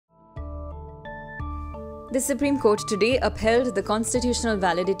The Supreme Court today upheld the constitutional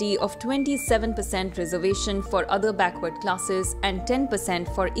validity of 27% reservation for other backward classes and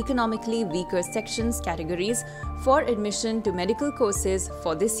 10% for economically weaker sections categories for admission to medical courses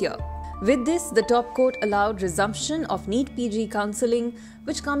for this year. With this, the top court allowed resumption of NEET PG counselling,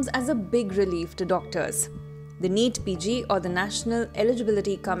 which comes as a big relief to doctors. The NEET PG, or the National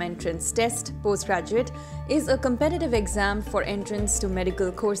Eligibility Cum Entrance Test Postgraduate, is a competitive exam for entrance to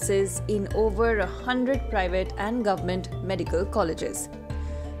medical courses in over 100 private and government medical colleges.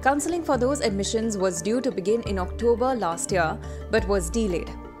 Counselling for those admissions was due to begin in October last year, but was delayed.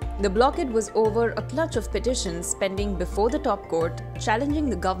 The blockade was over a clutch of petitions pending before the top court, challenging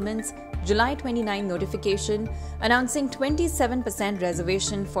the government's July 29 notification announcing 27%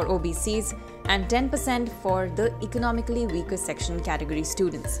 reservation for OBCs and 10% for the economically weaker section category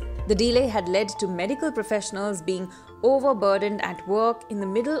students. The delay had led to medical professionals being overburdened at work in the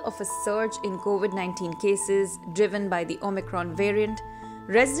middle of a surge in COVID-19 cases driven by the Omicron variant.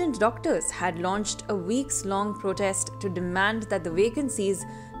 Resident doctors had launched a weeks-long protest to demand that the vacancies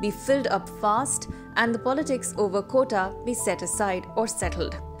be filled up fast and the politics over quota be set aside or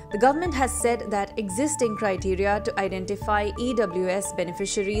settled. The government has said that existing criteria to identify EWS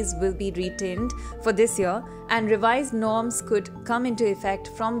beneficiaries will be retained for this year, and revised norms could come into effect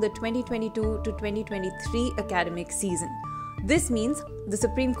from the 2022 to 2023 academic season. This means the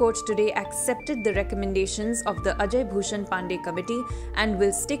Supreme Court today accepted the recommendations of the Ajay Bhushan Pandey Committee and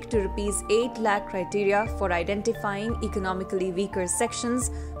will stick to Rs 8 lakh criteria for identifying economically weaker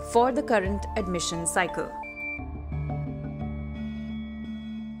sections for the current admission cycle.